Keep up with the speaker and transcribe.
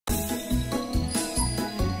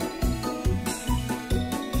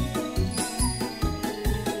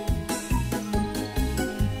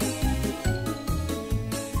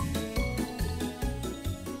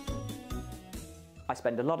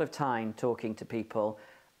spend a lot of time talking to people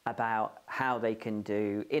about how they can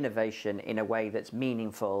do innovation in a way that's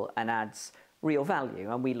meaningful and adds real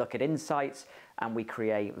value. And we look at insights and we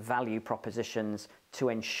create value propositions to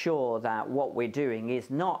ensure that what we're doing is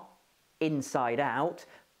not inside out,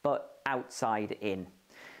 but outside in.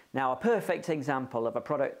 Now, a perfect example of a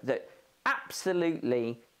product that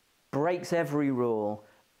absolutely breaks every rule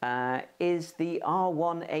is the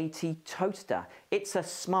R180 Toaster. It's a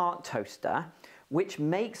smart toaster which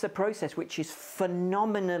makes a process which is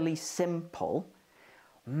phenomenally simple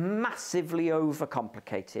massively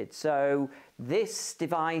overcomplicated. So this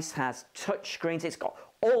device has touch screens. It's got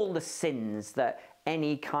all the sins that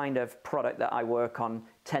any kind of product that I work on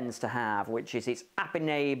tends to have, which is it's app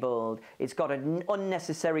enabled, it's got an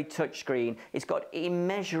unnecessary touchscreen, it's got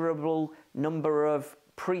immeasurable number of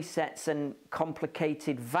presets and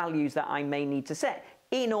complicated values that I may need to set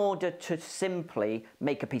in order to simply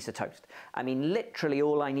make a piece of toast. I mean, literally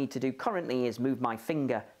all I need to do currently is move my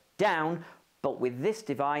finger down, but with this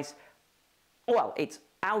device, well, it's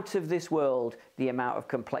out of this world, the amount of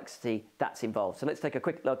complexity that's involved. So let's take a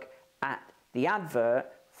quick look at the advert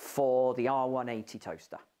for the R180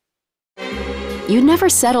 toaster. You'd never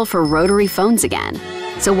settle for rotary phones again.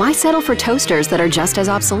 So why settle for toasters that are just as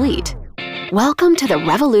obsolete? Welcome to the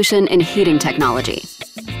revolution in heating technology.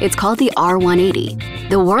 It's called the R180,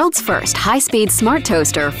 the world's first high-speed smart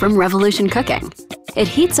toaster from Revolution Cooking. It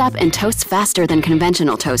heats up and toasts faster than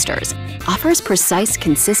conventional toasters, offers precise,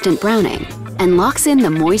 consistent browning, and locks in the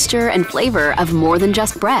moisture and flavor of more than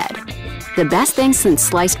just bread. The best thing since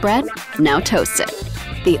sliced bread now toasts it.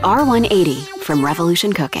 The R180 from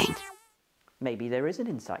Revolution Cooking. Maybe there is an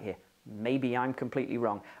insight here. Maybe I'm completely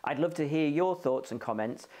wrong. I'd love to hear your thoughts and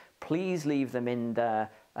comments. Please leave them in the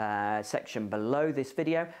section below this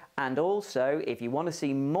video. And also, if you want to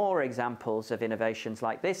see more examples of innovations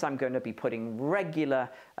like this, I'm going to be putting regular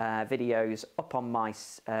videos up on my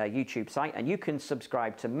YouTube site, and you can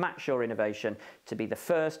subscribe to Match Your Innovation to be the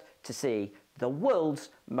first to see the world's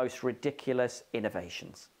most ridiculous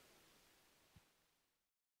innovations.